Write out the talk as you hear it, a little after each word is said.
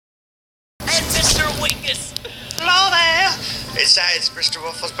Wingus. Hello there. It's Mr.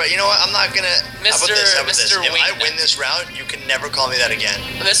 Waffles, but you know what? I'm not gonna. Mr. How about this? Mr. If I Wingnut. win this round, you can never call me that again.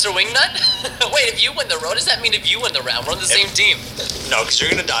 Mr. Wingnut? Wait, if you win the round, does that mean if you win the round? We're on the same team. No, because you're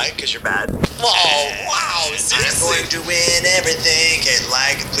gonna die because you're bad. Whoa, wow, I'm seriously. going to win everything. Okay,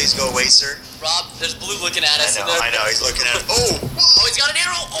 lag, please go away, sir. Rob, there's Blue looking at us. I know, he's looking at it. Oh! Oh, he's got an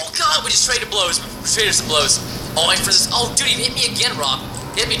arrow. Oh, God, we just traded blows. We traded some blows. Oh, I for this. Oh, dude, he hit me again, Rob.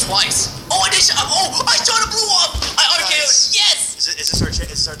 He hit me twice. Oh, I did. I shot a blue off. Okay, Nice. yes. Is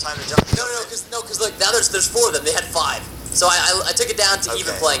this our time to jump? No, because look, now there's 4 of them. They had 5. So I took it down to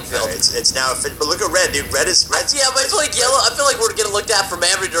even playing field. Right, it's now, but look at red, dude. Red is. Yeah, but I feel like yellow. I feel like we're getting looked at from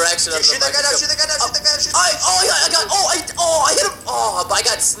every direction. Shoot that guy down! Shoot that guy down! Shoot that guy down! I hit him. Oh, but I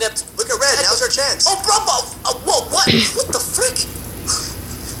got snipped. Look at red. Now's our chance. Oh, Bravo. Whoa, what? What the frick?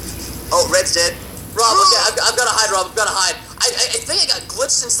 Oh, red's dead. Rob, okay, I've got to hide, Rob. I've got to hide. I think I got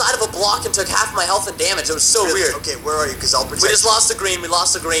glitched inside of a block and took half my health and damage. It was so weird. Okay, where are you? Because I'll protect We just you. lost the green. We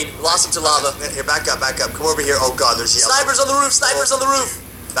lost the green. We lost him to lava. Here, back up. Come over here. Oh God, there's yellow. Snipers on the roof. Snipers on the roof.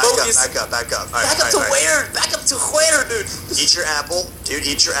 Back Bogies. up. All right, Back up to where? Back up to where, dude? Eat your apple, dude.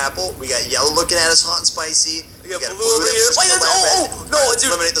 Eat your apple. We got yellow looking at us, hot and spicy. We got a blue over here. that's Wait, just no, red. no, All right,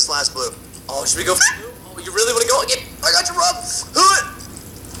 dude. Eliminate this last blue. Oh, should we go? Oh, you really want to go again? I got you, Rob.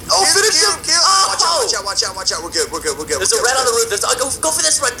 Oh, finish him. Kill. Oh. Watch out. We're good. There's a red on the roof. Go for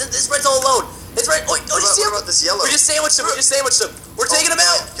this red. This red's all alone. It's red. Oh, you see him? What about this yellow? We just sandwiched him. We're taking him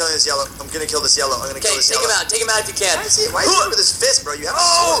out. Killing this yellow. I'm gonna kill this yellow. Okay, take him out. Take him out if you can. Why is he with his fist, bro? You have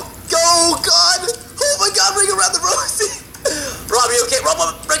Go, God. Oh, my God. Bring him around the road. Rob, are you okay? Rob,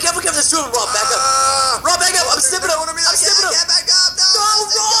 break up. There's 2 of them. Rob, back up. Rob, back up. I'm snipping him. I'm snipping him. Back up. No,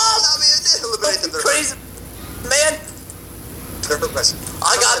 Rob. Eliminate them. They're Crazy. Man. I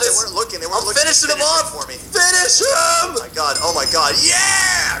got this. They weren't looking. I'm finishing him off. For me. Finish him. Oh my God.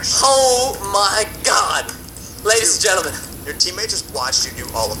 Yes. Oh my God. Ladies and gentlemen. Your teammate just watched you do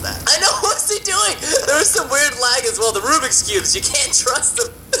all of that. I know. What's he doing? There was some weird lag as well. The Rubik's Cubes. You can't trust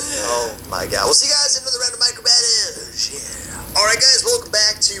them. Oh my God. We'll see you guys in another round of Micro Battles. Yeah. Alright guys, welcome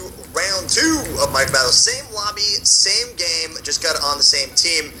back to round 2 of Micro Battles. Same lobby, same game, just got on the same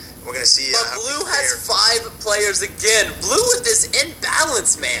team. We're gonna see But Blue has 5 players again. Blue with this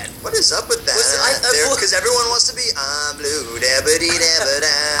imbalance, man. What is up with that? Because everyone wants to be blue.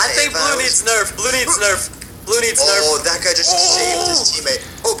 I think Blue needs nerf. Blue needs nerf. Oh, that guy just saved his teammate.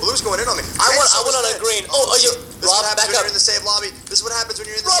 Oh, Blue's going in on me. I went on a green. Oh, you. Rob, back up. You're in the same lobby. This is what happens when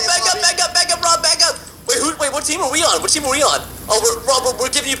you're in the Rob, same lobby. back up, Rob, back up. Wait, what team are we on? Oh, we're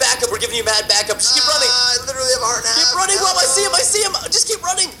giving you backup. We're giving you mad backup. Just keep running. I literally have a heart and a half. Keep running, Rob. I see him. Just keep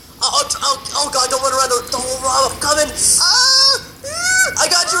running. Oh God, don't run around. Oh, Rob, I'm coming. I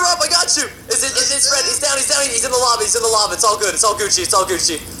got you, Rob. I got you. Is it red? He's down. He's in the lobby. It's all good. It's all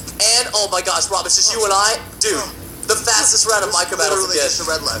Gucci. And oh my gosh, Rob, it's just you and I, dude. The fastest round of Micro Battles again. Just a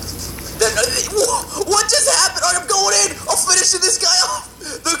red left. What just happened? Alright, I'm going in. I'm finishing this guy off.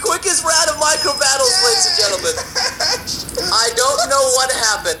 The quickest round of Micro Battles, ladies and gentlemen. I don't know what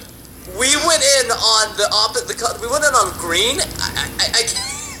happened. We went in on the we went in on green.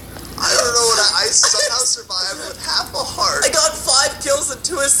 I don't know what I somehow survived with half a heart. I got 5 kills and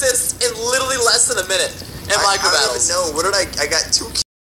 2 assists in literally less than a minute in Micro Battles. I don't even know. What did I got 2